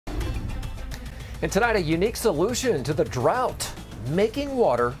And tonight, a unique solution to the drought, making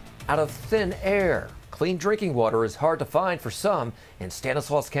water out of thin air. Clean drinking water is hard to find for some in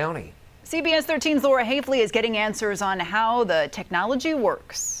Stanislaus County. CBS 13's Laura Hafley is getting answers on how the technology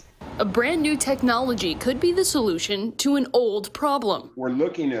works. A brand new technology could be the solution to an old problem. We're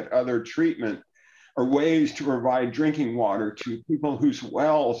looking at other treatment or ways to provide drinking water to people whose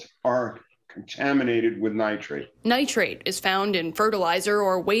wells are contaminated with nitrate. Nitrate is found in fertilizer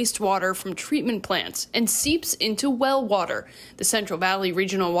or wastewater from treatment plants and seeps into well water. The Central Valley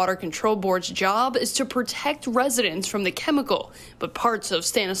Regional Water Control Board's job is to protect residents from the chemical, but parts of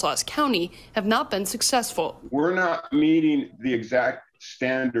Stanislaus County have not been successful. We're not meeting the exact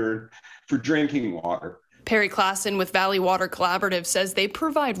standard for drinking water. Perry Klassen with Valley Water Collaborative says they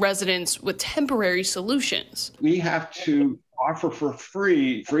provide residents with temporary solutions. We have to offer for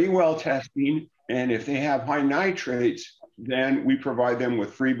free well testing, and if they have high nitrates, then we provide them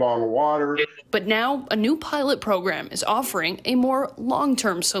with free bottled water. But now a new pilot program is offering a more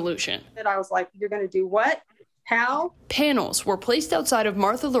long-term solution. And I was like, you're going to do what? How? Panels were placed outside of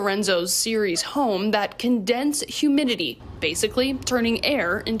Martha Lorenzo's Ceres home that condense humidity, basically turning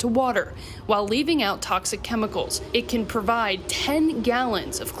air into water, while leaving out toxic chemicals. It can provide 10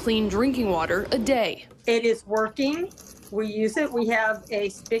 gallons of clean drinking water a day. It is working. We use it. We have a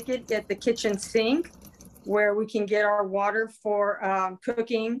spigot at the kitchen sink where we can get our water for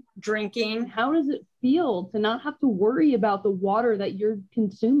cooking, drinking. How does it feel to not have to worry about the water that you're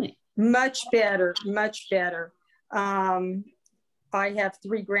consuming? Much better, much better. I have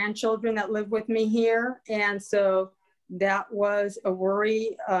 3 grandchildren that live with me here, and so that was a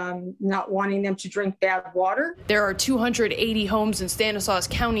worry, not wanting them to drink bad water. There are 280 homes in Stanislaus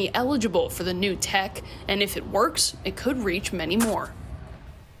County eligible for the new tech, and if it works, it could reach many more.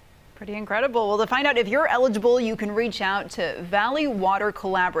 Pretty incredible. Well, to find out if you're eligible, you can reach out to Valley Water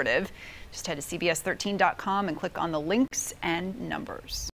Collaborative. Just head to CBS13.com and click on the links and numbers.